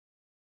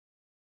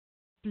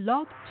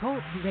Blog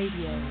Talk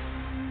Radio.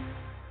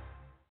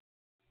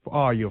 For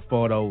all your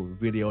photo,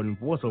 video, and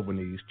voiceover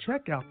needs,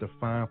 check out the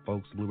fine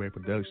folks at Blueberry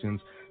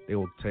Productions. They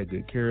will take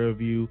good care of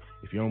you.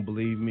 If you don't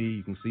believe me,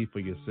 you can see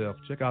for yourself.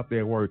 Check out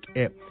their work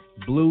at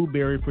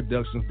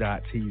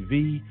blueberryproductions.tv,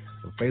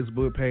 the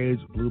Facebook page,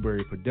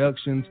 Blueberry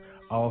Productions,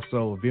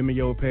 also a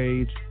Vimeo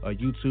page, a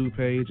YouTube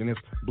page, and it's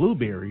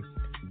Blueberry,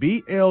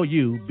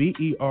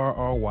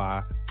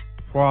 BLUBERRY,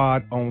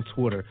 Prod on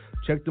Twitter.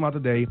 Check them out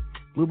today.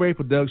 Blueberry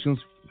Productions,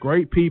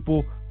 great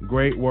people,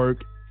 great work,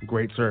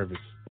 great service.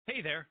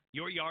 Hey there,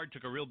 your yard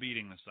took a real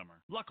beating this summer.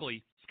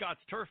 Luckily,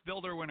 Scott's Turf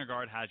Builder Winter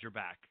Guard has your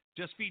back.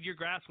 Just feed your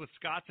grass with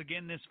Scott's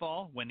again this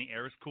fall when the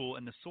air is cool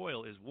and the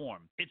soil is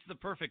warm. It's the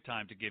perfect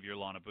time to give your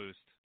lawn a boost.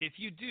 If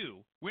you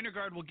do, Winter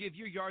Guard will give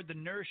your yard the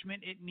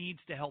nourishment it needs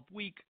to help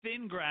weak,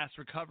 thin grass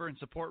recover and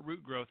support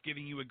root growth,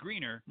 giving you a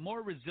greener,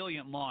 more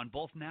resilient lawn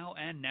both now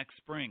and next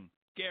spring.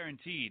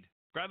 Guaranteed.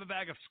 Grab a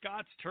bag of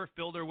Scott's Turf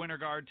Builder Winter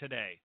Guard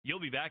today. You'll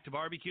be back to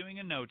barbecuing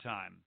in no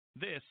time.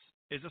 This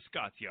is a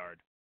Scott's Yard.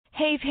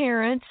 Hey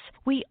parents,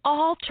 we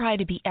all try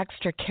to be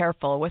extra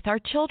careful with our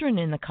children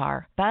in the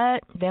car,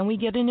 but then we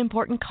get an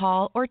important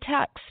call or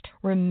text.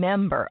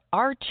 Remember,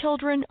 our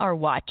children are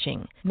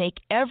watching. Make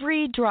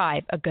every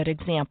drive a good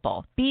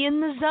example. Be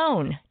in the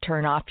zone.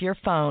 Turn off your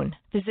phone.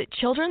 Visit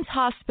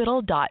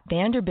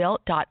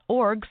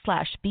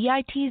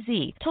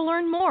childrenshospital.vanderbilt.org/BITZ to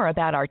learn more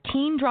about our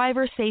Teen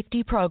Driver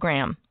Safety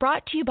Program.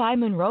 Brought to you by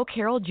Monroe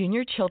Carroll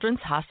Jr.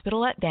 Children's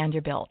Hospital at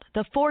Vanderbilt,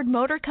 the Ford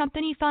Motor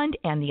Company Fund,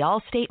 and the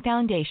Allstate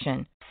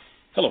Foundation.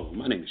 Hello,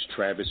 my name is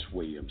Travis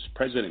Williams,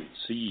 President and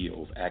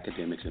CEO of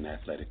Academics and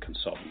Athletic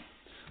Consulting,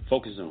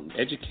 focusing on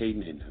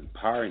educating and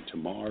empowering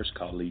tomorrow's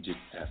collegiate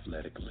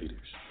athletic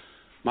leaders.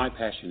 My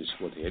passion is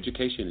for the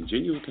education and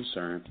genuine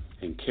concern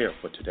and care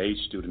for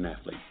today's student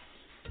athlete.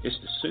 It's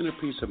the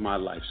centerpiece of my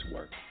life's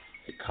work.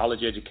 A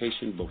college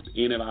education, both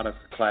in and out of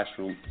the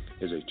classroom,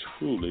 is a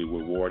truly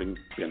rewarding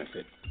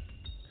benefit.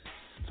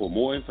 For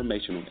more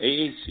information on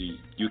AAC,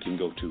 you can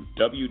go to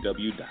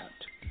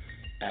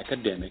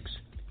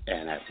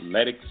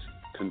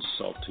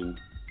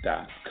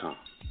www.academicsandathleticsconsulting.com.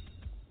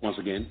 Once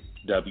again,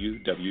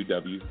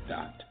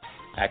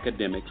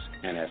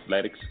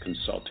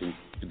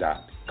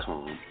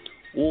 www.academicsandathleticsconsulting.com.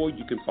 Or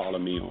you can follow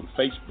me on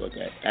Facebook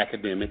at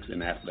Academics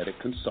and Athletic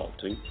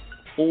Consulting,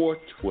 or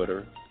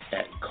Twitter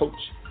at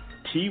Coach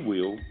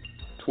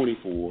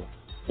TWill24,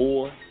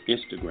 or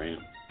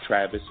Instagram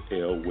Travis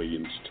L.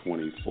 Williams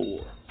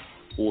 24.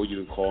 Or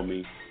you can call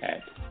me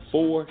at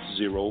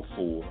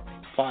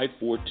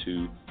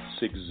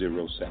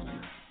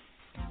 404-542-6079.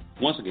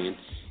 Once again,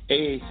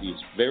 AAC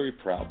is very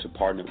proud to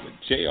partner with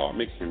J.R.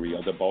 McHenry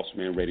of the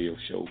Bossman Radio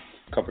Show,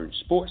 covering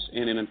sports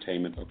and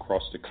entertainment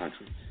across the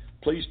country.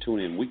 Please tune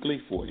in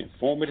weekly for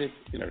informative,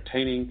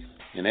 entertaining,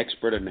 and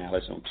expert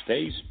analysis on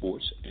today's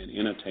sports and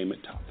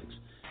entertainment topics.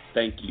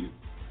 Thank you.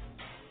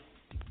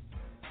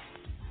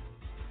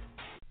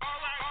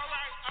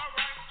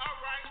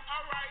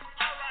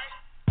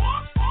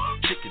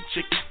 Chicken,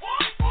 chicken,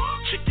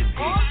 chicken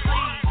head.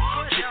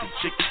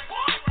 Chicken, chicken,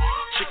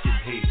 chicken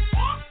head.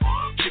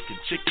 Chicken,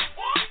 chicken,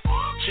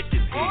 chicken head.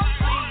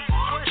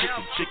 Chicken,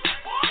 chicken,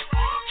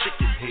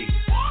 chicken head.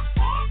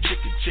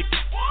 Chicken, chicken,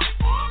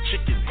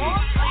 chicken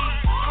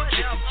head.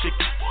 Chicken,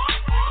 chicken,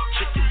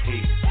 chicken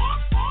head.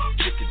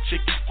 Chicken,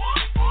 chicken,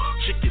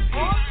 chicken head.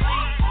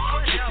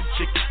 Chicken,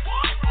 chicken,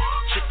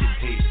 chicken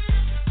head.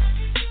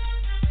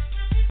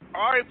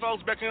 All right,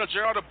 folks, back in the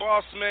Gerald the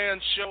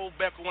Bossman show,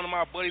 back with one of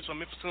my buddies from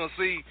Memphis,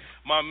 Tennessee,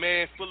 my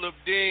man Phillip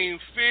Dean.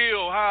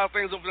 Phil, how are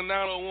things over the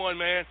 901,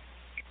 man?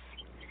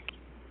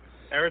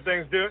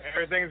 Everything's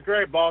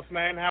great, boss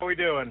man. How we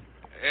doing?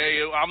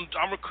 Hey,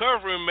 I'm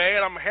recovering,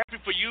 man. I'm happy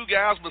for you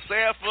guys, but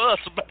sad for us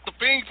about the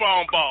ping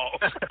pong ball.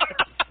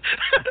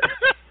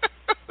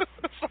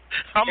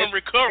 I'm in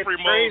recovery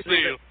mode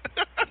still.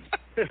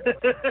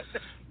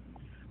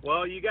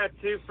 Well, you got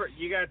two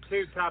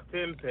top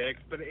 10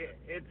 picks, but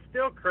it's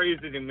still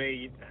crazy to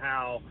me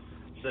how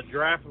the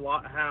draft,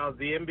 how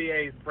the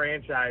NBA's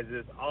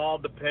franchises all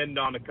depend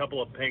on a couple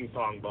of ping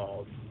pong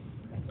balls.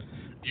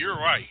 You're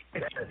right.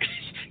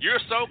 You're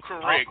so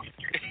correct.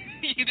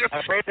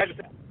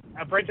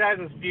 A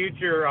franchise's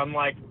future on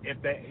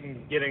if they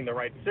getting the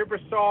right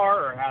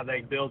superstar or how they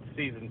build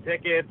season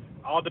tickets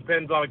all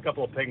depends on a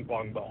couple of ping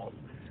pong balls.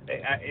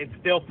 It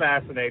still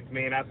fascinates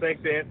me, and I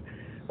think that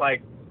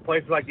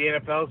places like the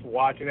NFL is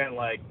watching it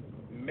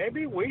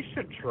maybe we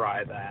should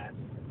try that.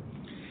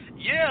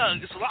 Yeah,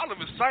 it's a lot of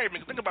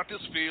excitement. Think about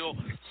this, Phil.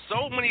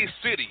 So many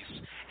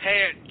cities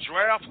had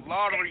draft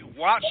lottery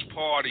watch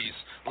parties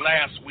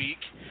last week,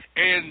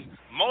 and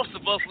most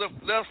of us left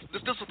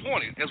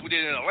disappointed, as we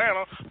did in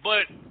Atlanta.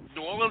 But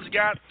New Orleans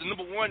got the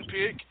number 1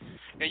 pick,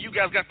 and you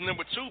guys got the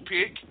number 2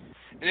 pick,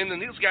 and then the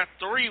Knicks got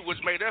 3,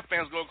 which made their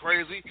fans go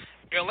crazy.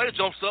 LA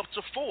jumps up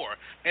to 4,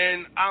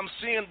 and I'm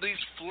seeing these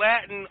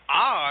flattened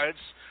odds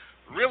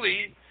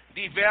really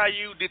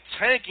devalue the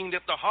tanking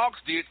that the Hawks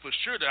did for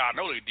sure. That I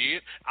know they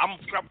did. I'm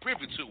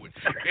privy to it,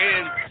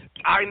 and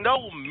I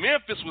know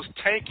Memphis was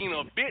tanking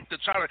a bit to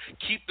try to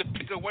keep the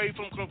pick away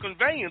from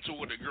conveying to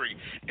a degree,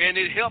 and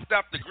it helped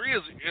out the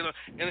Grizz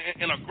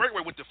in a great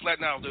way with the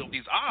flattening out of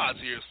these odds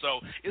here. So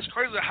it's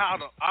crazy how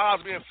the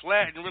odds being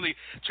flat and really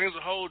changed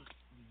the whole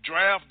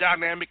draft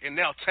dynamic, and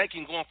now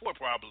tanking going forward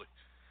probably.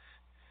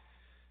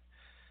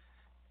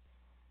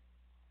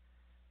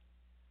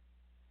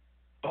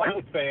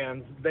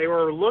 Fans, they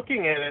were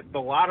looking at it, the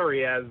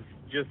lottery, as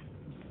just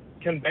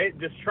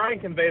try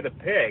and convey the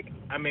pick.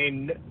 I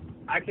mean,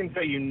 I can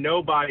tell you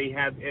nobody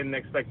had in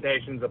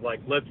expectations of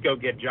like, let's go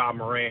get Ja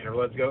Morant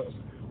or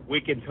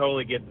we can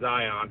totally get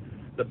Zion.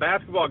 The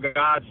basketball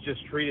gods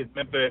just treated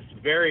Memphis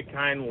very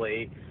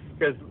kindly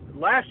because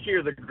last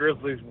year the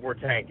Grizzlies were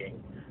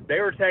tanking. They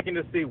were tanking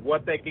to see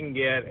what they can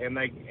get, and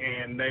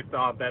they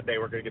thought that they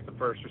were going to get the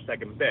first or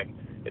second pick.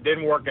 It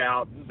didn't work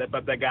out,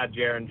 but they got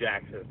Jaren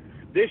Jackson.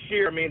 This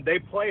year, I mean, they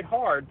played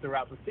hard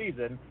throughout the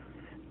season,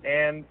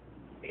 and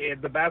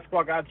the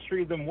basketball gods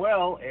treated them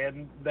well,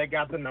 and they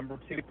got the number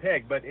 2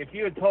 pick. But if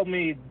you had told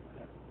me,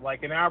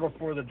 like an hour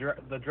before the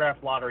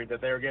draft lottery,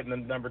 that they were getting the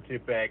number 2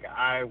 pick,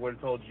 I would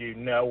have told you,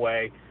 no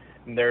way,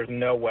 there's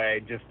no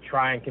way. Just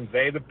try and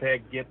convey the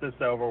pick, get this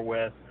over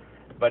with.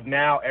 But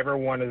now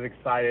everyone is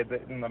excited.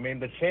 I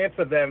mean, the chance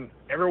of them,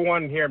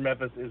 everyone here in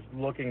Memphis is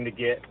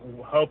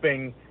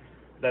hoping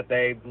that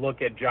they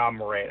look at Ja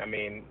Morant. I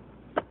mean,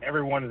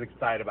 everyone is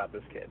excited about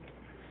this kid.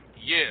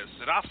 Yes,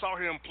 and I saw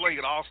him play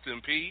at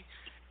Austin Peay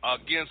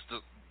against the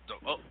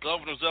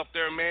Governors up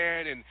there,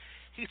 man, and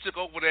he took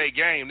over that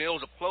game. It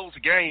was a close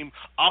game.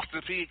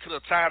 Austin Peay could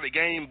have tied the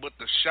game, but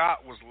the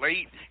shot was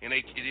late, and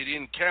it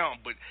didn't count.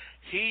 But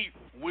he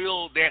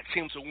willed that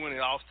team to win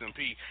at Austin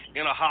Peay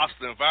in a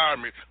hostile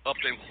environment up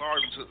there in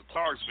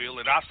Clarksville.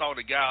 And I saw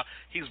the guy.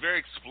 He's very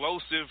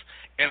explosive,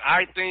 and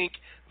I think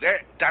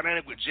that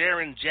dynamic with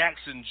Jaren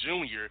Jackson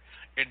Jr.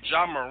 and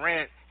Ja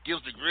Morant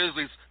gives the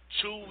Grizzlies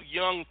 2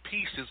 young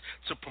pieces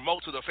to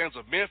promote to the fans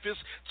of Memphis,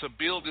 to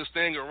build this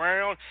thing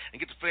around and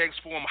get the flags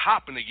for them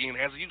hopping again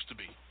as it used to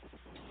be.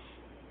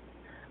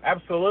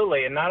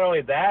 Absolutely, and not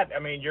only that, I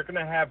mean, you're going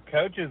to have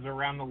coaches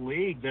around the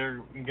league.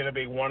 They're going to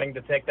be wanting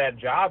to take that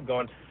job,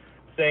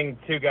 seeing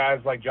 2 guys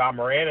like Ja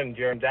Morant and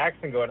Jaren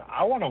Jackson going,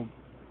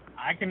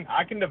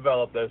 I can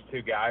develop those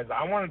 2 guys.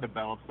 I want to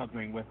develop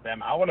something with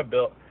them. I want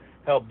to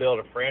help build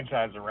a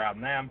franchise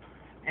around them.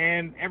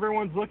 And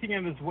everyone's looking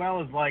at it as well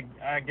as like,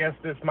 I guess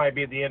this might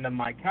be the end of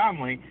Mike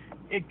Conley.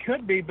 It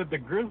could be, but the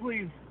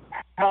Grizzlies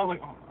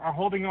are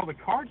holding all the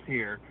cards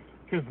here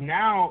because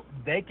now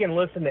they can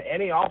listen to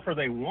any offer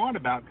they want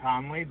about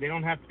Conley. They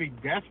don't have to be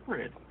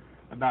desperate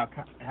about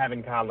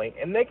having Conley.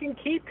 And they can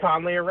keep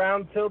Conley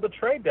around till the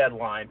trade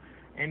deadline.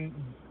 And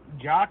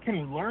Ja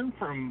can learn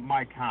from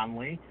Mike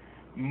Conley,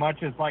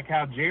 much as like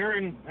how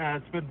Jaren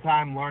spent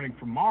time learning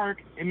from Mark.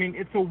 I mean,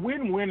 it's a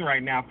win-win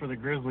right now for the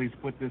Grizzlies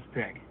with this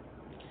pick.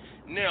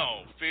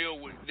 Now,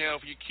 Phil,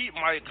 if you keep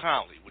Mike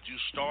Conley, would you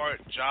start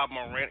Ja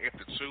Morant at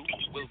the 2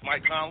 with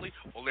Mike Conley,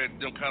 or let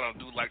them kind of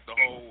do like the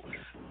whole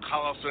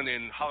Collison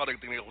and Holiday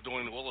thing they were doing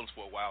in New Orleans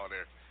for a while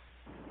there?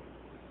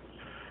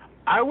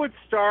 I would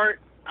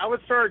start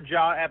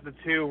Ja at the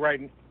 2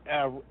 right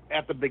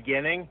at the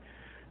beginning,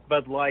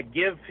 but like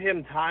give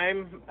him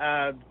time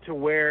to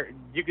where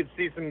you could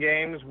see some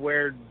games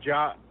where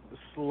Ja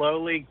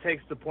slowly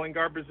takes the point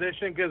guard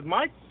position, because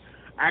Mike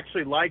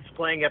actually likes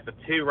playing at the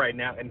 2 right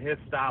now in his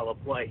style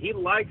of play. He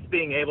likes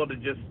being able to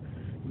just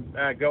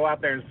go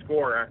out there and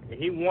score.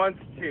 He wants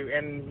to,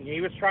 and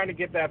he was trying to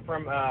get that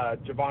from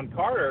Javon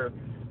Carter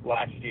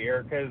last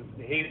year, because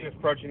he was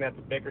approaching that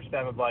to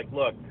Bickerstaff of like,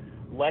 look,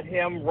 let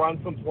him run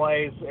some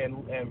plays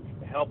and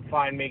help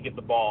find me, get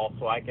the ball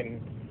so I can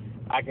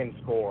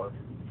score.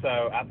 So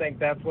I think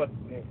that's what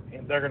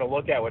they're going to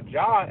look at with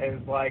Ja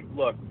is like,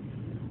 look,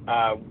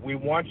 we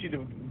want you to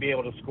be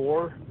able to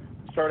score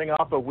starting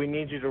off, but we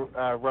need you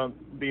to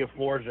be a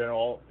floor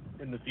general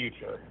in the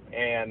future.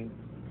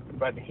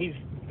 But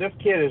this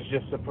kid is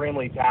just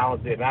supremely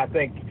talented, and I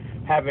think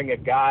having a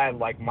guy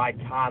like Mike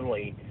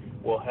Conley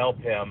will help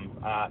him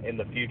in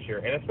the future,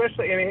 and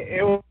especially,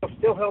 it will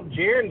still help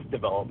Jaren's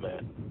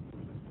development.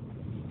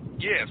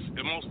 Yes,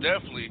 and most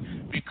definitely,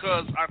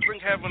 because I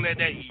think having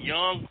that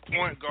young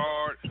point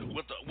guard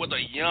with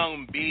a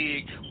young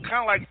big,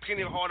 kind of like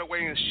Penny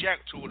Hardaway and Shaq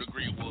to a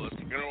degree was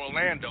in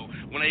Orlando,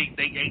 when they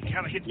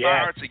kind of hit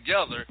fire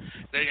together.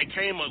 They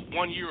came 1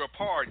 year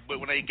apart, but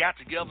when they got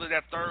together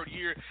that 3rd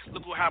year,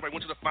 look how they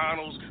went to the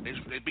finals. They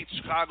beat the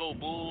Chicago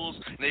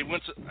Bulls, and they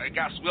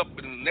got swept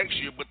in the next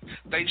year, but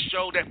they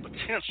showed that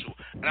potential,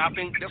 and I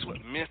think that's what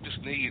Memphis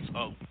needs,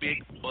 a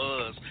big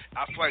buzz.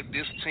 I feel like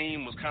this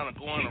team was kind of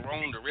going the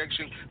wrong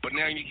direction, but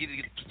now you get to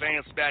get the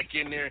fans back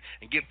in there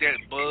and get that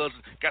buzz.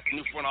 Got the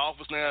new front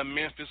office now in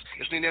Memphis.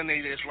 It's need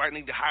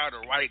to hire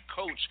the right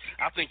coach.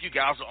 I think you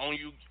guys are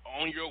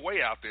on your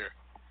way out there.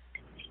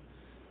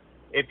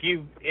 If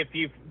you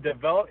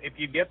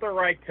get the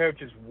right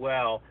coach as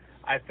well,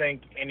 I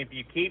think, and if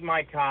you keep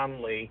Mike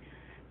Conley,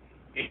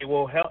 it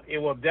will help. It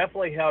will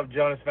definitely help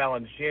Jonas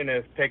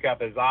Valanciunas pick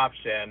up his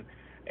option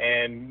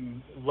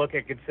and look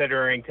at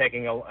considering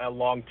taking a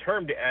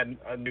long-term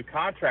a new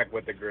contract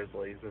with the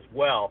Grizzlies as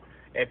well.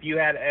 If you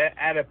had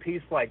add a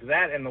piece like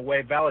that and the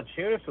way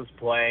Valanciunas was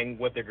playing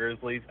with the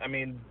Grizzlies, I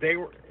mean,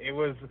 it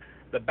was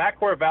the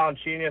backcourt of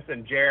Valanciunas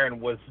and Jaren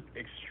was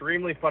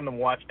extremely fun to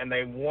watch, and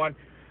they won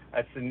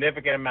a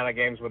significant amount of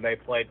games when they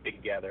played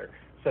together.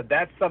 So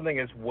that's something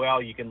as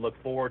well you can look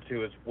forward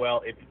to as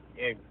well if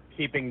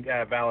keeping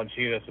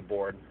Valanciunas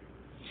aboard.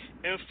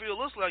 And Phil,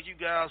 looks like you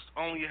guys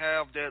only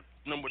have that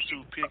number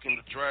 2 pick in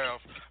the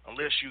draft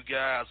unless you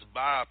guys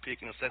buy a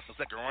pick in the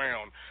second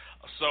round.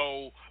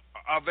 So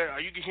are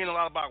you hearing a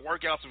lot about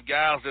workouts of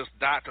guys that's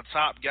not the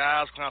top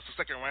guys, kind of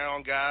second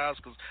round guys?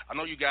 Because I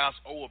know you guys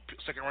owe a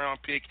second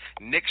round pick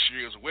next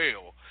year as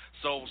well.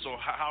 So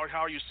how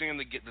are you seeing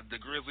the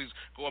Grizzlies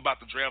go about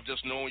the draft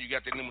just knowing you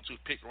got that number 2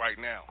 pick right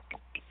now?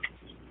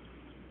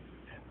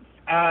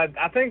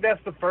 I think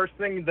that's the first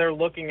thing they're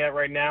looking at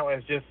right now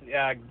is just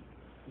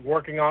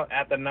working on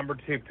at the number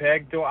 2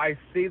 pick. Do I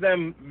see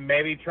them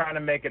maybe trying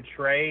to make a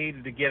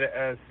trade to get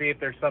see if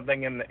there's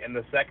something in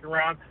the second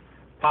round?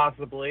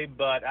 Possibly,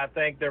 but I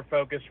think their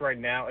focus right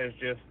now is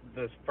just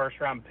this first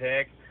round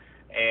pick,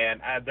 and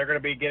they're going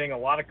to be getting a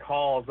lot of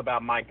calls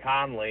about Mike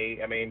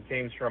Conley. I mean,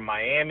 teams from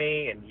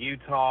Miami and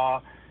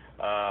Utah,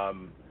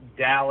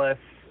 Dallas.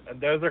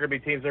 Those are going to be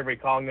teams that are going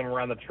to be calling them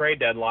around the trade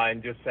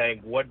deadline, just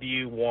saying, "What do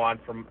you want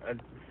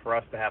for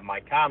us to have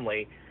Mike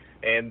Conley?"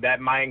 And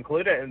that might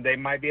include it, and they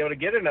might be able to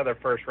get another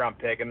first-round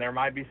pick, and there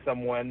might be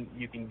someone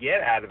you can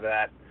get out of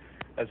that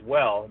as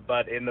well.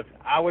 But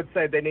I would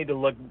say they need to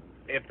look,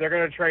 if they're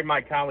going to trade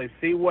Mike Conley,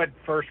 see what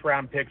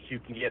first-round picks you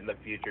can get in the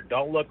future.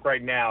 Don't look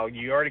right now.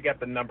 You already got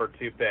the number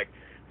 2 pick.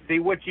 See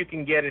what you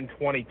can get in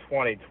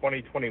 2020,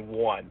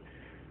 2021.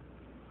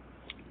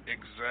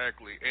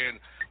 Exactly. And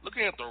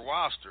looking at the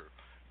roster,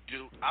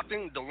 I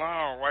think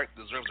DeLon Wright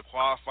deserves a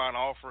qualifying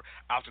offer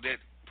after that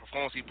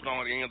performance he put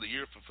on at the end of the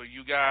year for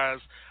you guys.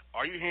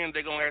 Are you hearing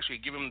they're going to actually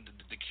give him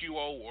the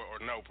QO or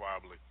no,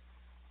 probably?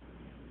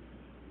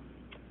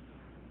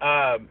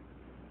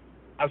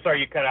 I'm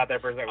sorry, you cut out there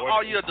for a second.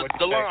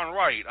 DeLon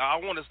Wright. I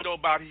want to know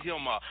about him.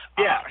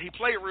 He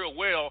played real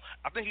well.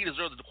 I think he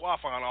deserves the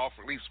qualifying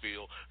offer, at least,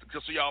 Phil,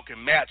 just so y'all can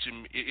match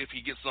him. If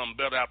he gets something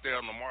better out there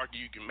on the market,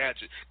 you can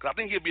match it. Because I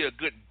think he'll be a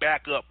good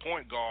backup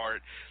point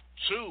guard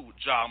to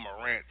Ja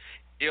Morant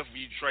if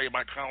you trade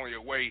Mike Conley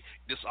away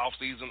this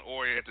offseason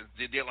or at the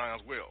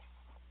deadline as well.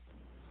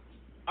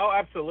 Oh,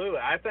 absolutely.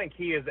 I think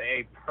he is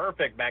a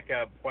perfect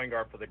backup point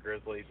guard for the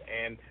Grizzlies,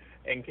 and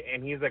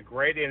he's a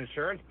great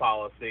insurance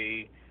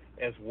policy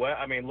as well.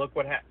 I mean, look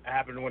what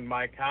happened when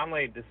Mike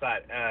Conley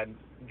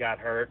got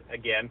hurt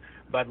again.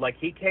 But like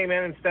he came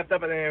in and stepped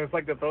up, and it was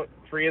like the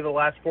 3 of the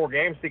last 4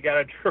 games he got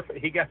a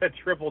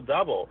triple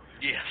double.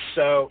 Yes.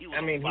 So he was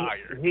on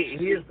fire.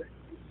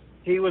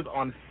 He was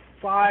on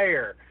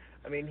fire.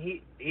 I mean,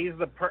 he's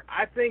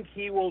I think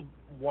he will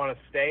want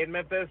to stay in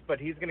Memphis, but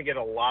he's going to get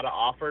a lot of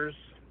offers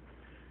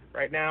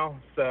right now.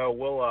 So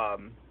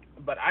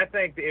but I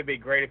think it'd be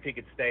great if he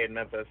could stay in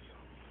Memphis.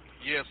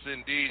 Yes,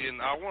 indeed.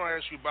 And I want to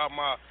ask you about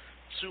my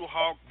 2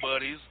 Hawk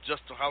buddies,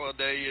 Justin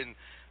Holiday and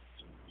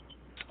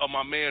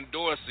my man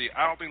Dorsey.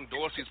 I don't think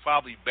Dorsey's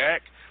probably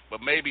back,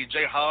 but maybe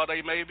Jay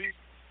Holiday, maybe.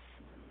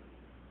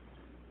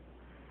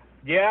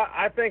 Yeah,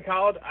 I think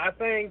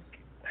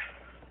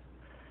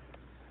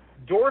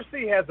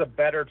Dorsey has a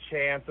better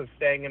chance of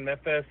staying in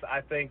Memphis.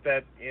 I think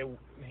that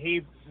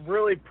he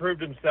really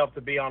proved himself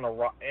to be on a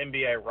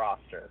NBA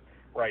roster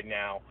right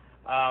now.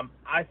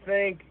 I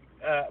think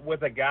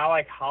with a guy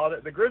like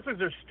Holiday, the Grizzlies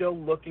are still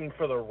looking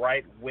for the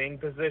right wing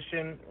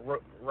position,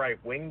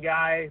 right wing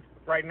guy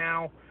right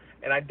now.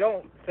 And I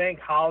don't think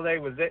Holiday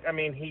was it. I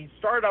mean, he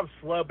started off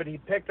slow, but he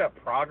picked up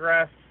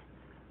progress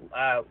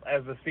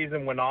as the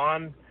season went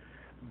on.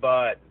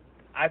 But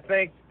I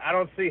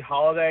don't see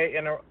Holiday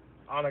in a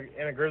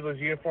Grizzlies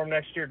uniform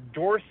next year.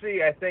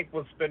 Dorsey, I think,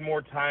 will spend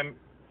more time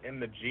in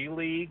the G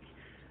League.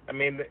 I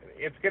mean,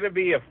 it's going to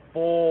be a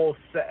full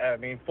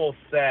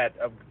set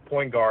of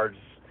point guards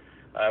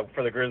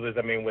for the Grizzlies.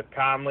 I mean, with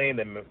Conley and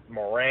then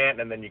Morant,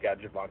 and then you got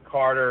Javon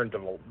Carter and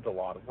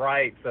DeLon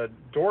Wright. So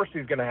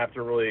Dorsey's going to have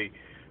to really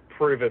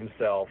prove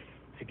himself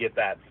to get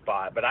that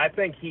spot. But I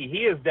think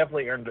he has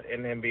definitely earned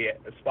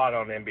a spot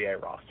on an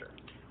NBA roster.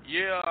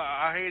 Yeah,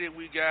 I hated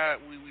we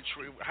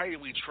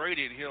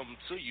traded him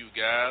to you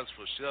guys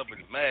for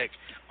Shelvin Mack,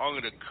 only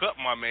to cut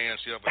my man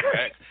Shelvin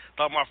Mack.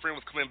 Thought my friend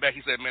was coming back.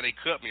 He said, "Man, they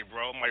cut me,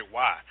 bro." I'm like,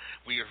 "Why?"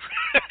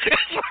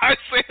 I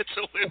said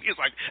to him,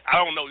 he's like, "I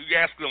don't know." You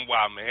ask him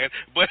why, man.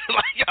 But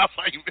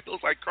it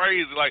was like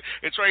crazy. Like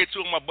they traded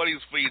 2 of my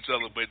buddies for each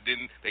other, but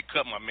then they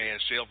cut my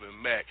man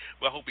Shelvin Mack.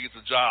 But I hope he gets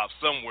a job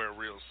somewhere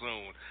real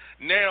soon.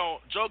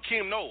 Now,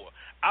 Joakim Noah,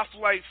 I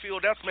feel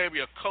like that's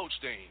maybe a coach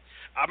thing.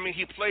 I mean,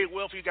 he played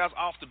well for you guys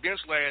off the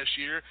bench last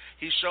year.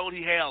 He showed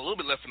he had a little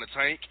bit left in the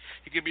tank.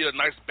 He could be a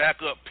nice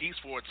backup piece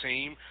for a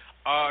team.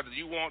 Do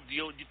you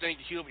think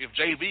if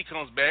JV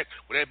comes back,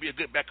 would that be a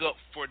good backup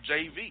for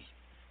JV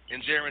and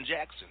Jaren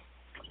Jackson?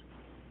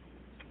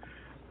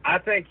 I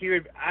think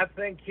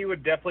he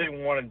would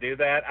definitely want to do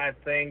that. I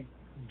think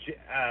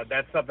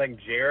that's something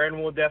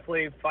Jaron will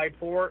definitely fight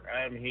for.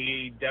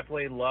 He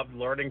definitely loved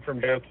learning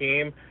from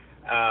Joakim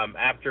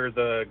after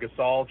the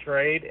Gasol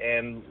trade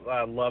and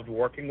loved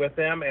working with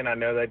him. And I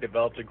know they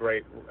developed a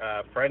great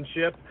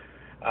friendship.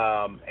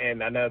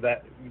 And I know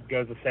that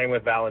goes the same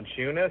with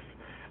Valanciunas.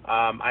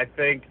 I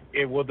think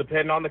it will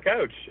depend on the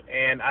coach.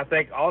 And I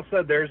think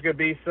also there's going to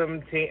be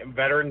some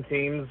veteran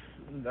teams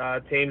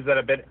that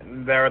have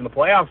been there in the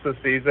playoffs this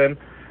season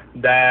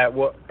that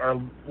will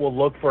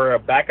look for a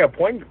backup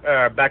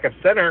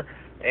center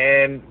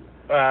and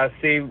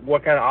see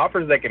what kind of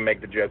offers they can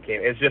make to Joakim.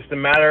 It's just a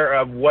matter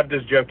of what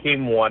does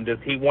Joakim want. Does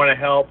he want to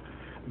help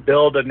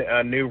build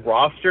a new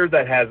roster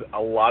that has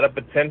a lot of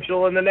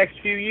potential in the next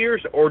few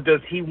years, or does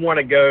he want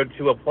to go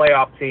to a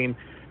playoff team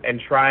and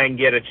try and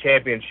get a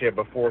championship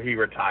before he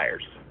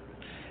retires?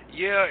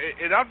 Yeah,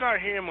 and I'm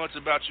not hearing much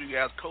about you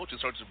guys coaching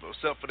searches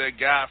except for that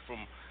guy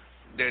from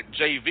that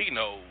JV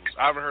knows.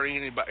 I haven't heard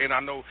anybody, and I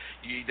know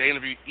they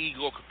interviewed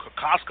Igor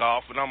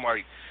Kokoskov, and I'm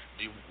like,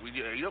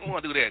 you don't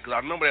want to do that, because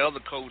I remember that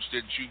other coach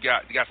that you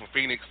got, the guy from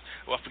Phoenix,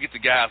 well, I forget the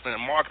guy's name,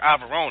 Mark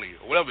Ivaroni,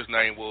 or whatever his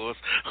name was,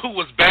 who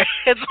was bad.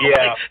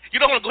 Yeah. You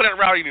don't want to go that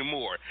route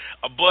anymore.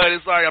 But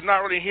it's like, I'm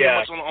not really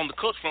hearing much on the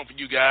coach front for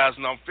you guys,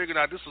 and I'm figuring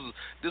out this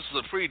is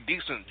a pretty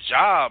decent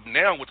job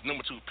now with the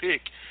number 2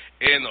 pick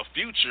in the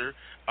future.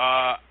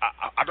 I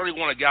don't really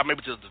want a guy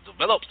maybe to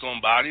develop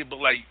somebody, but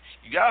like,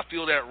 you gotta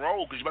fill that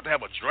role because you're about to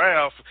have a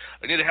draft.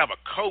 I need to have a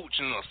coach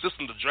and a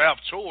system to draft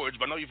towards.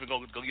 But I know you can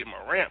go get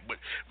my rant. But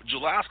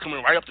July's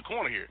coming right up the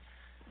corner here.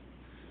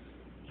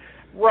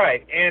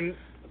 Right, and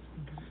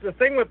the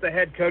thing with the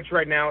head coach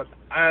right now is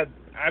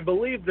I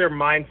believe their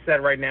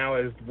mindset right now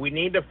is we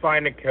need to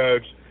find a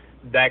coach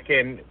that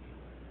can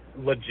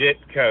legit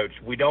coach.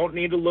 We don't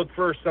need to look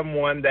for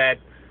someone that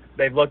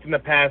they've looked in the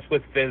past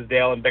with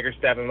Fizdale and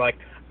Bickerstaff and like,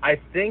 I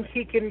think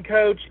he can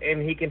coach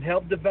and he can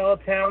help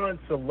develop talent,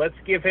 so let's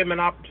give him an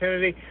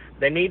opportunity.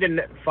 They need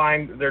to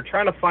they're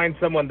trying to find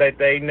someone that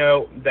they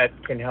know that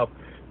can help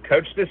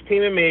coach this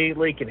team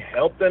immediately, can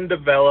help them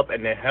develop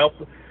and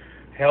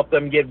help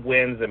them get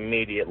wins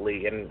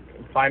immediately and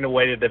find a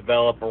way to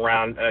develop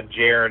around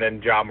Jaren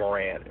and Ja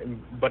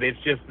Morant. But it's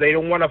just they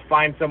don't want to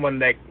find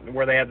someone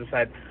where they have to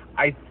decide,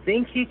 I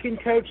think he can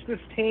coach this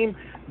team.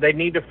 They're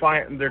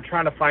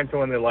trying to find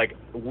someone that, like,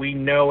 we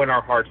know in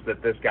our hearts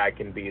that this guy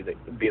can be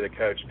the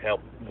coach and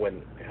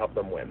help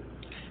them win.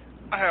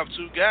 I have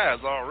 2 guys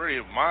already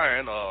of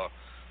mine.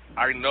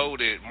 I know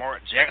that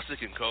Mark Jackson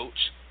can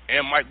coach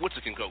and Mike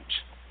Woodson can coach,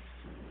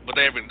 but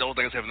those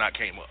things have not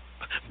came up.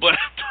 But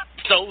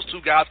those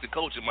 2 guys can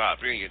coach, in my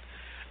opinion.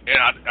 And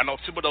I know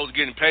Thibodeau's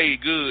getting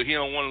paid good. He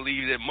don't want to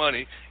leave that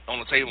money on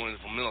the table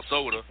from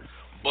Minnesota.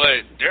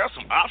 But there are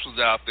some options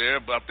out there.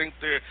 But I think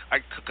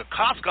like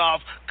Kokoskov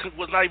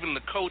was not even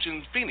the coach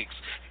in Phoenix.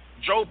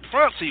 Joe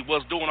Prunty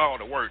was doing all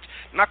the work,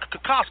 not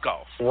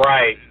Kokoskov.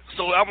 Right.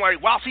 So I'm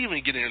like, why is he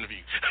even getting an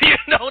interview?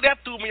 That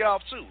threw me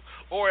off too.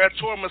 Or at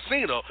Troy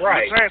Messina,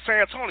 right. With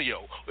San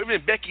Antonio, or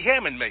even Becky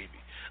Hammond maybe.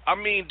 I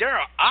mean, there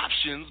are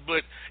options,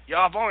 but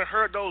y'all have only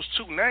heard those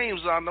 2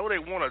 names. I know they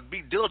want to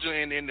be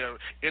diligent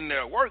in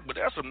their work, but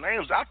there are some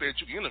names out there that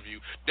you can interview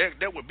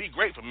that would be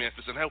great for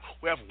Memphis, and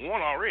we have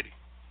one already.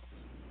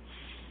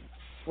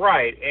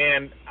 Right,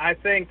 and I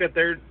think that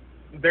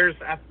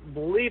I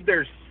believe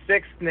there's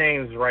 6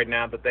 names right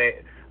now that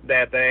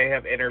they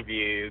have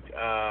interviewed.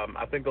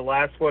 I think the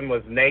last one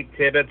was Nate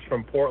Tibbetts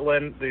from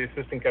Portland, the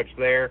assistant coach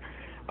there.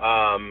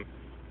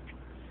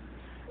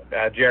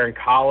 Jaron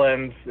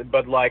Collins,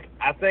 but like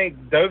I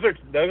think those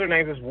are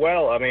names as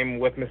well. I mean,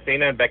 with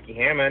Messina and Becky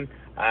Hammond,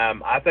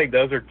 I think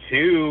those are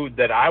 2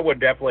 that I would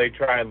definitely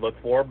try and look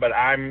for. But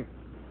I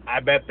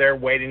bet they're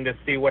waiting to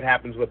see what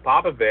happens with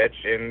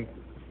Popovich and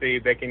see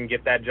if they can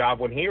get that job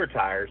when he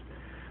retires.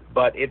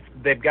 But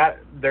their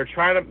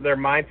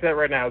mindset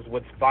right now is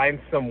let's find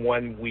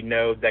someone we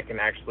know that can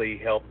actually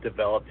help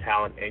develop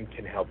talent and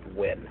can help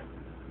win.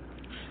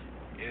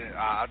 Yeah,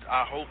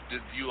 I hope that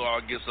you all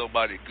get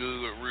somebody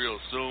good real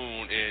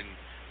soon, and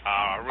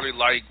I really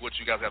like what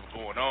you guys have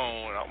going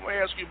on. I'm going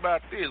to ask you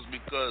about this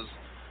because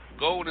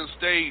Golden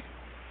State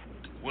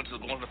went to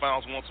the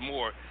finals once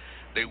more.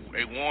 They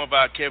won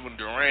by Kevin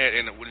Durant,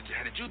 and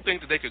did you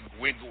think that they could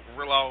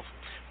reel off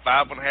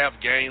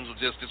 5.5 games of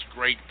just this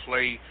great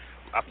play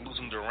after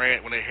losing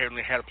Durant when they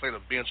had to play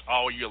the bench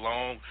all year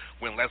long,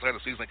 when last night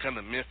of the season they come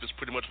to Memphis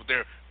pretty much with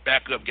their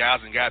backup guys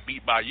and got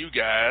beat by you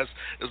guys?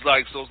 It's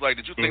like,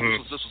 did you think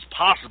this was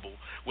possible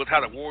with how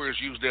the Warriors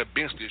used their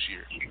bench this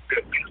year?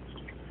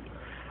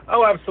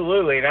 Oh,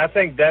 absolutely, and I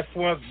think that's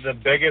one of the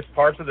biggest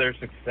parts of their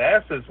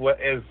success is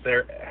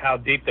how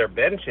deep their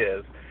bench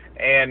is.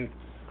 And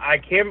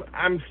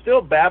I'm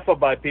still baffled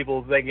by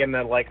people thinking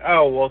that, like,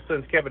 oh, well,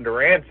 since Kevin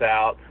Durant's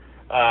out,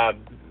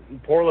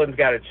 Portland's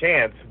got a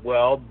chance.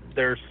 Well,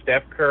 there's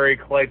Steph Curry,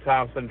 Klay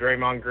Thompson,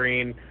 Draymond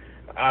Green,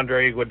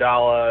 Andre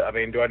Iguodala. I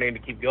mean, do I need to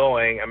keep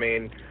going? I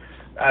mean,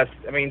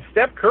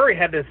 Steph Curry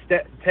had to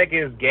take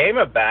his game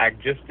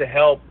back just to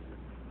help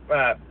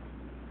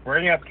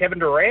bring up Kevin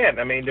Durant.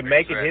 I mean, to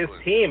make it his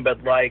team,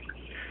 but like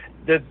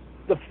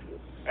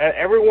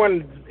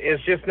everyone is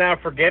just now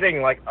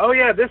forgetting, like, oh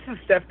yeah, this is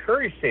Steph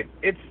Curry's team.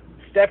 It's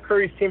Steph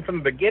Curry's team from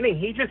the beginning.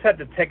 He just had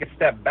to take a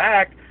step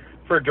back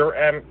for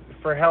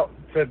help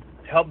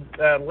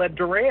let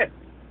Durant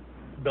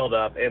build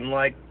up, and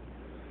like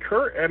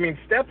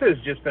Steph has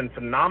just been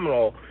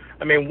phenomenal.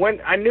 I mean, when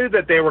I knew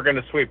that they were going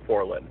to sweep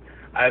Portland,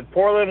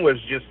 Portland was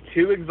just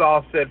too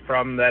exhausted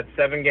from that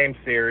 7-game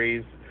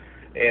series,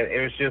 and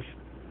it was just,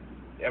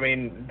 I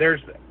mean,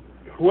 there's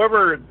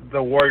whoever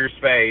the Warriors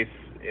face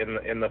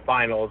in the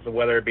finals,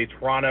 whether it be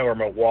Toronto or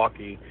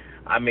Milwaukee,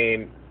 I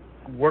mean,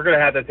 we're going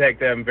to have to take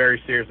them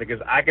very seriously,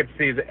 because I could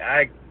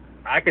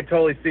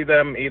totally see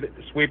them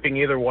sweeping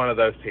either one of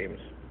those teams.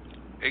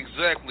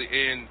 Exactly,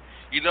 and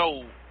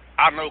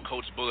I know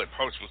Coach Bud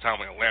personally from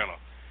time in Atlanta.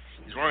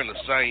 He's running the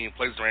same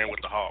plays around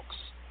with the Hawks.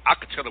 I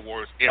could tell the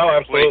Warriors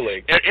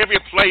absolutely. Every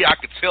play I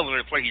could tell him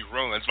every play he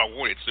runs if I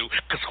wanted to,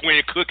 because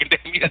Quinn Cook and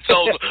Damian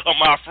Jones are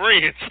my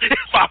friends.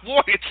 If I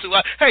wanted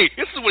to, hey,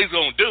 this is what he's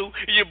going to do.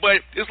 Yeah,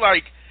 but it's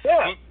like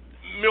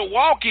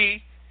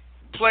Milwaukee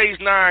plays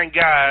 9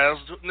 guys.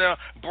 Now,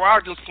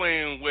 Brogdon's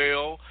playing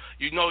well.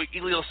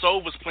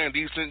 Ilyasova's playing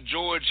decent.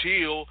 George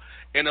Hill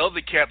and the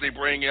other cat they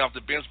bring in off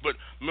the bench, but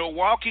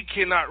Milwaukee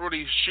cannot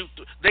really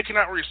they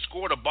cannot really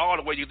score the ball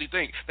the way you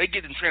think. They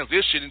get in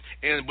transition,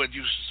 but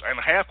you in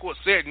a half-court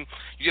setting,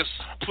 you just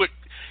put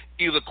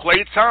either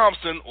Klay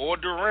Thompson or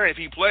Durant, if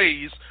he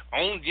plays,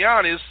 on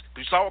Giannis.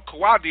 You saw what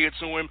Kawhi did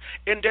to him,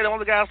 and they're the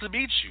only guys to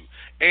beat you.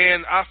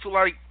 And I feel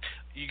like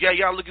you got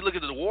to look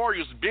at the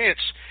Warriors bench.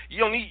 You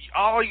don't need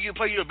all you can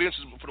play your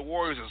benches for the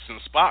Warriors is in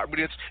spot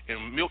minutes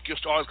and milk your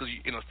starters, because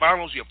in the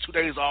finals you have 2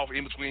 days off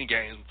in between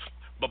games.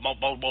 But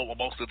most of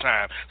the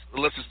time,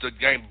 unless it's the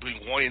game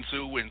between 1 and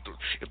 2 and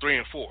 3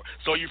 and 4.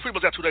 So you pretty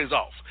much got 2 days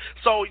off.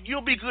 So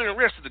you'll be good and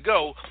rested to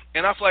go.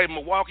 And I feel like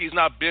Milwaukee's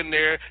not been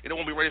there. They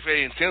won't be ready for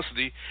that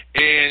intensity.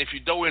 And if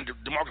you throw in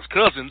DeMarcus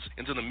Cousins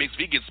into the mix if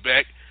he gets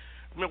back,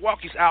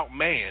 Milwaukee's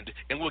outmanned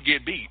and will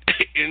get beat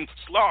and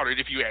slaughtered,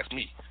 if you ask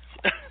me.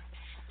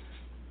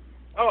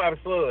 Oh,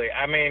 absolutely.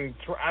 I mean,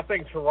 I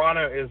think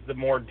Toronto is the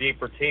more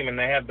deeper team, and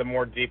they have the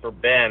more deeper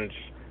bench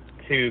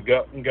to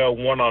go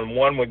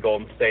one-on-one with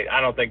Golden State.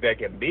 I don't think they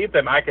can beat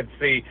them. I could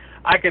see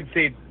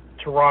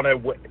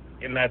Toronto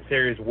in that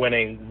series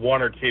winning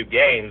 1 or 2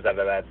 games out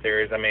of that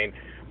series. I mean,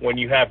 when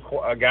you have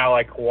a guy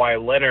like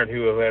Kawhi Leonard,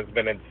 who has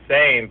been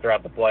insane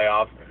throughout the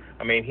playoffs,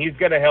 I mean, he's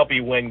going to help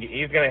you win.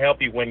 He's going to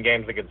help you win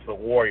games against the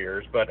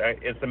Warriors. But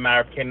it's a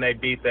matter of, can they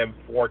beat them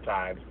 4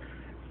 times?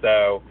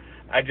 So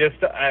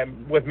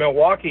with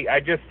Milwaukee, I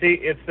just see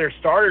it's their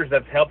starters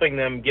that's helping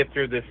them get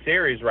through this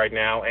series right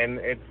now, and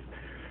it's.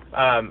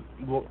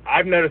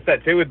 I've noticed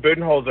that too with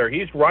Budenholzer.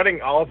 He's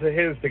running all of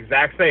his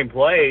exact same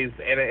plays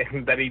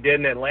that he did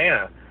in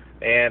Atlanta,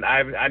 and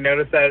I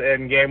noticed that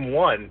in Game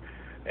 1.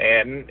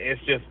 And it's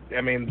just,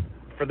 I mean,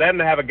 for them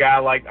to have a guy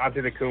like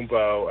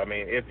Antetokounmpo, I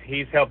mean,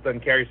 he's helped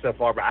them carry so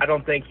far, but I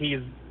don't think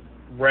he's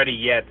ready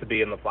yet to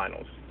be in the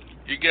finals.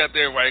 You get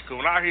there right, because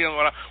when I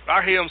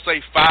hear him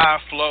say 5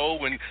 flow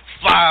and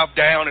 5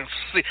 down and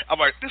 6, I'm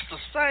like, this is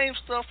the same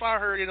stuff I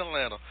heard in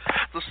Atlanta.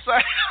 The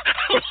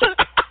same.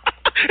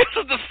 It's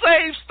the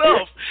same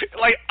stuff.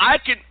 Like, I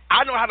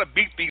know how to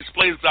beat these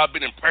plays that I've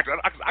been in practice.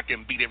 I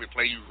can beat every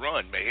play you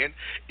run, man.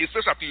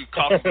 Especially after you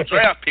cost the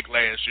draft pick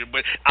last year.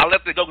 But I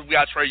let that go because we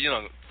got Trae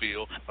Young,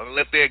 Phil. I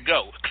let that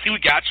go. See, we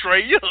got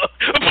Trae Young.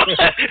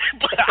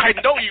 but I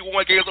know you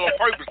won games on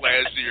purpose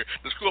last year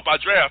to screw up our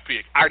draft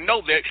pick. I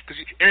know that because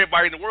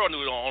everybody in the world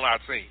knew it on our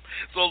team.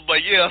 So it's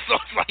like,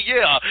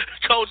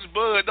 Coach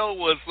Bud knows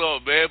what's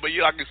up, man. But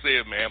yeah, like I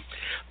said, man.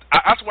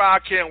 That's why I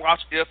can't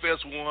watch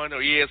FS1 or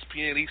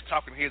ESPN. These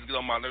talking heads get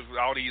on my nerves with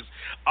all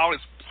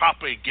this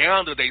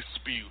propaganda they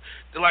spew.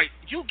 They're like,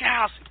 you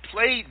guys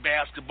played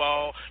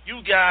basketball, you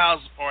guys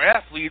are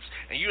athletes,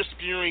 and you're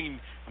spewing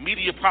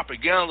media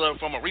propaganda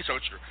from a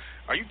researcher.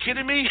 Are you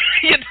kidding me?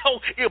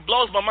 It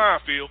blows my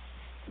mind, Phil.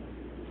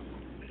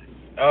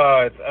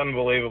 Oh, it's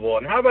unbelievable.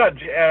 And how about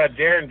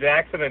Jaren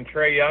Jackson and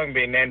Trae Young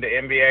being named the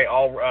NBA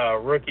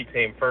All-Rookie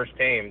Team, first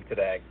team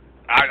today?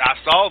 I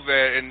saw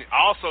that, and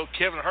also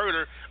Kevin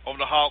Huerter of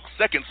the Hawks'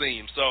 second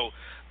team. So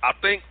I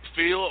think,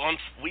 Phil,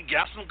 we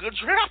got some good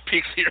draft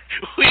picks here.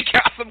 We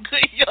got some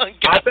good young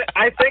guys.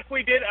 I think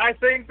we did. I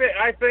think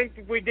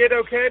we did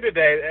okay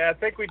today. I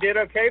think we did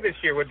okay this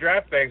year with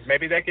draft picks.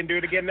 Maybe they can do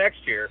it again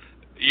next year.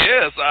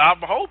 Yes,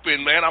 I'm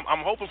hoping, man.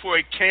 I'm hoping for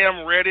a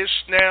Cam Reddish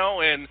now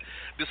and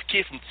this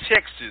kid from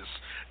Texas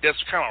that's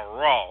kind of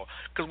raw.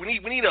 Because we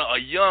need a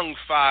young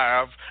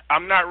 5.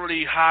 I'm not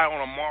really high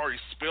on Amari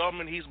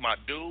Spellman. He's my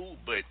dude,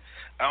 but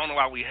I don't know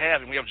why we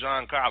have him. We have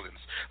John Collins.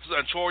 So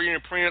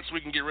Torian Prince,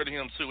 we can get rid of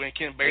him too. And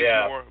Ken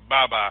Bazemore,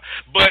 bye-bye.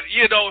 But,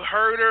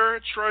 Huerter,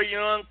 Trae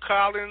Young,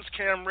 Collins,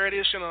 Cam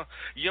Reddish, and a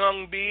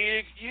young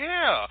big,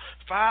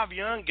 5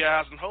 young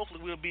guys, and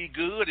hopefully we'll be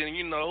good in,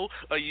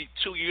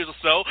 2 years or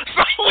so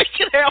we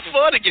can have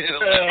fun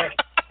again.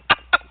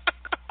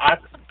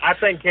 I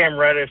think Cam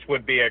Reddish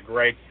would be a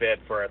great fit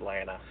for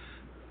Atlanta.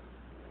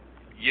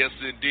 Yes,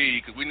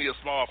 indeed, because we need a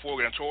small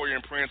forward. And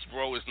Torian Prince,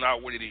 bro, is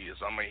not what it is.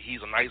 I mean,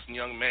 he's a nice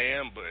young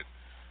man, but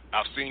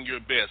I've seen your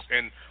best.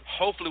 And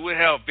hopefully we'll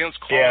have Vince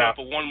Carter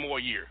for one more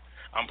year.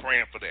 I'm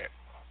praying for that.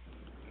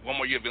 One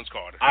more year, Vince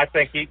Carter. I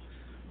think he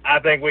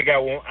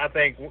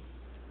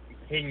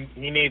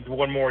needs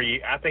one more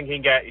year. I think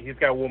he's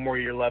got one more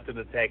year left in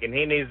the tank, and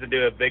he needs to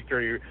do a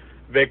victory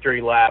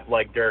lap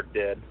like Dirk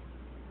did.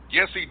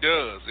 Yes, he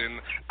does,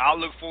 and I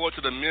look forward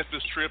to the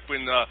Memphis trip,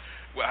 and I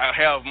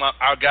have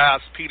our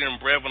guys Peter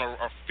and Brevin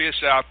are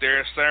fish out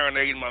there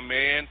serenading my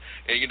man,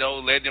 and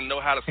letting them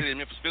know how the city of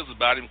Memphis feels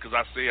about him. Because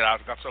I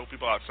tell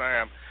people all the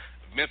time,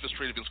 Memphis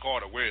treated Vince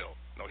Carter well.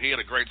 He had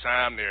a great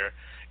time there,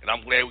 and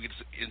I'm glad we get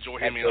to enjoy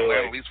him in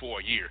Atlanta at least for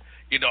a year.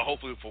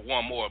 Hopefully for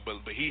one more. But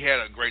he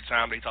had a great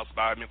time. He talks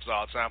about Memphis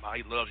all the time, how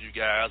he loves you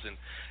guys, and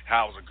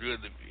how it was a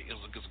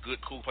good,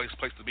 cool place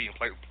to be and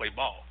play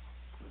ball.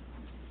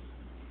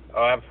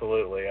 Oh,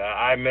 absolutely.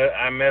 I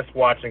miss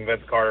watching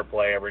Vince Carter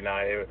play every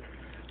night.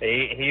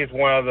 He's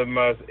one of the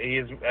most.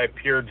 He's a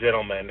pure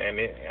gentleman, and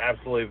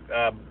absolutely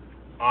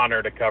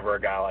honored to cover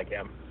a guy like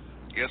him.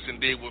 Yes,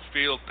 indeed. Well,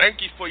 Phil,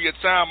 thank you for your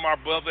time, my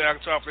brother. I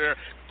can talk there.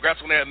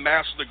 Congrats on that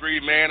master's degree,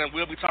 man, and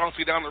we'll be talking to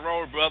you down the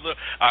road, brother.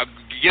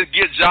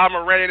 Get John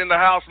Moran in the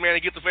house, man,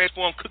 and get the face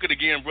for him cooking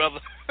again, brother.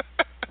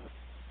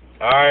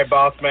 All right,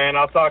 boss man.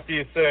 I'll talk to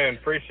you soon.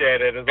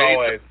 Appreciate it, as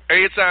always.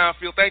 Anytime,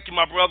 Phil. Thank you,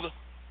 my brother.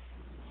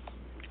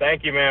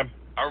 Thank you, man.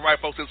 All right,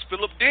 folks. It's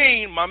Phillip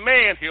Dean, my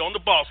man, here on the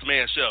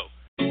Bossman Show.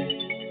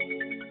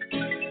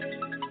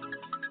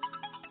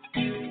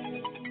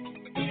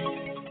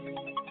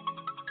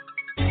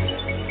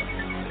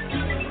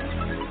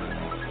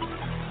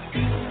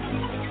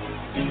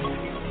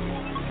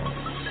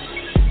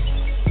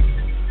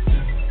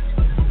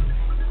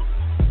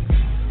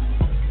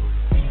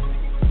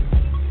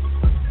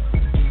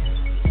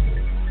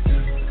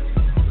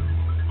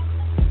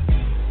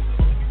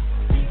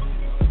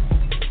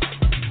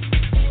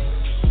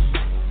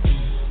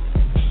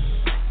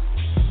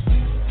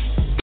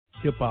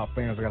 Hip-hop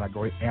fans, I got a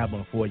great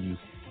album for you.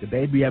 The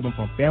debut album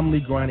from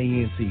Family Grind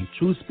ENT,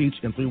 True Speech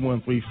and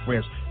 313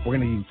 Fresh. We're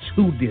going to give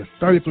you 2 discs,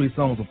 33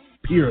 songs of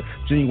pure,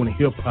 genuine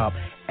hip-hop.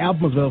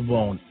 Albums available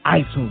on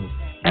iTunes,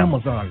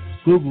 Amazon,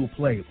 Google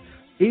Play,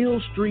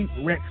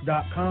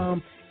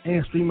 illstreetrex.com,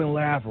 and streaming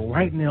live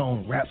right now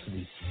on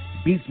Rhapsody,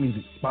 Beats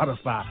Music,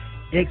 Spotify,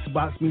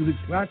 Xbox Music,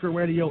 Slacker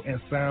Radio, and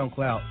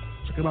SoundCloud.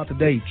 Check them out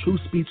today, True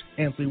Speech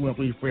and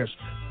 313 Fresh,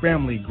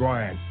 Family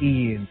Grind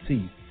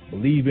ENT.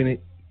 Believe in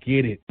it,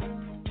 get it.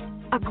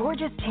 A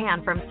gorgeous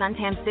tan from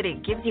Suntan City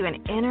gives you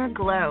an inner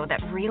glow that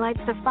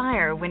relights the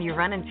fire when you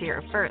run into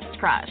your first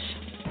crush.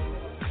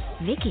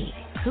 Vicky,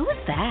 who is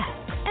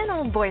that? An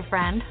old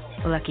boyfriend.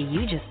 Lucky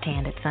you just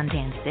tanned at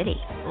Suntan City.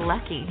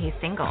 Lucky he's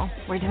single.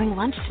 We're doing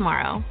lunch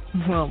tomorrow.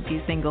 Won't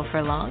be single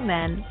for long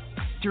then.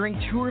 During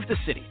Tour of the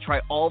City, try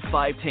all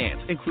 5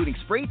 tans, including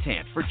spray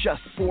tan, for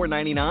just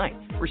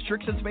 $4.99.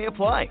 Restrictions may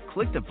apply.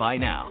 Click to buy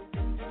now.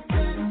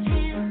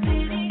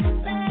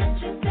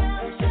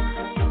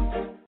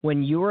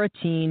 When you're a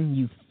teen,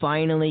 you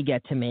finally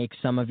get to make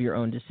some of your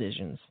own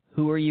decisions.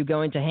 Who are you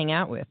going to hang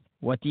out with?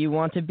 What do you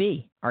want to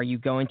be? Are you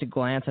going to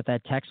glance at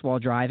that text while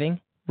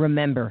driving?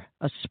 Remember,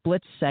 a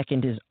split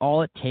second is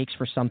all it takes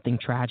for something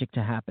tragic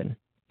to happen.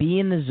 Be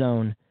in the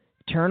zone.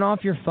 Turn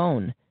off your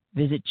phone.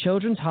 Visit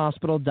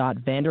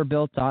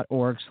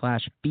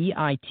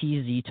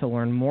childrenshospital.vanderbilt.org/BITZ to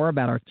learn more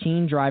about our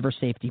teen driver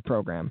safety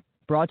program.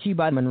 Brought to you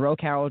by Monroe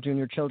Carroll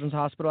Jr. Children's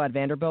Hospital at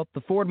Vanderbilt,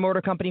 the Ford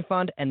Motor Company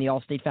Fund, and the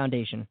Allstate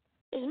Foundation.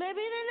 It's maybe the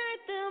night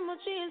that my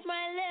dreams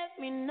might let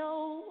me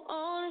know.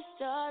 On the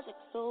stars like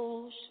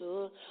so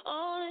sure.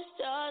 On the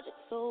stars like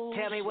so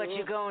Tell me what sure.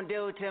 you gonna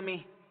do to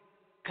me.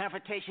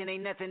 Confrontation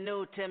ain't nothing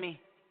new to me.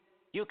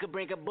 You could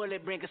bring a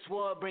bullet, bring a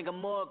sword, bring a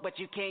morgue, but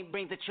you can't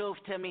bring the truth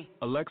to me.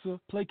 Alexa,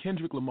 play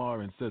Kendrick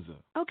Lamar and SZA.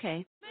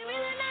 Okay.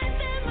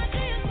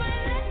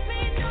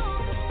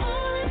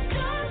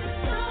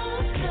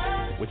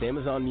 With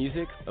Amazon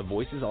Music, a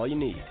voice is all you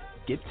need.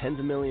 Get tens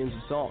of millions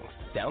of songs.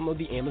 Download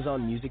the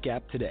Amazon Music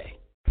app today.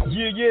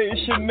 Yeah,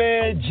 it's your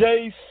man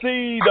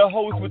JC, the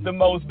host with the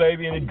most,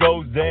 baby, and it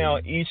goes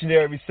down each and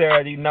every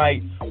Saturday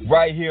night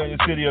right here in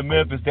the city of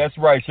Memphis. That's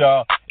right,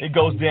 y'all. It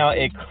goes down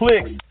at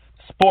Clicks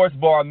Sports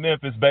Bar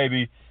Memphis,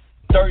 baby.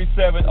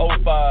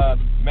 3705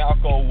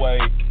 Malco Way,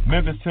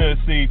 Memphis,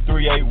 Tennessee,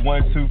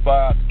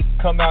 38125.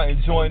 Come out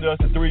and join us,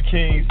 the Three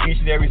Kings, each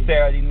and every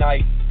Saturday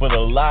night for the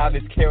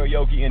livest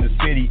karaoke in the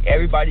city.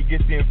 Everybody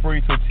gets in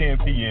free till 10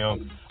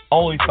 p.m.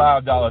 Only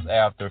 $5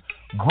 after.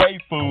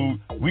 Great food.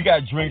 We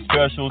got drink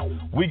specials.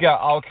 We got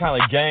all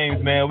kind of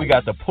games, man. We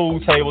got the pool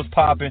tables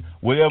popping.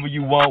 Whatever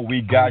you want,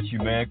 we got you,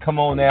 man. Come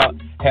on out.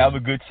 Have a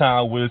good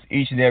time with us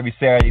each and every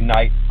Saturday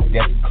night.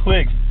 That's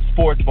Clicks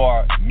Sports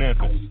Bar,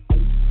 Memphis.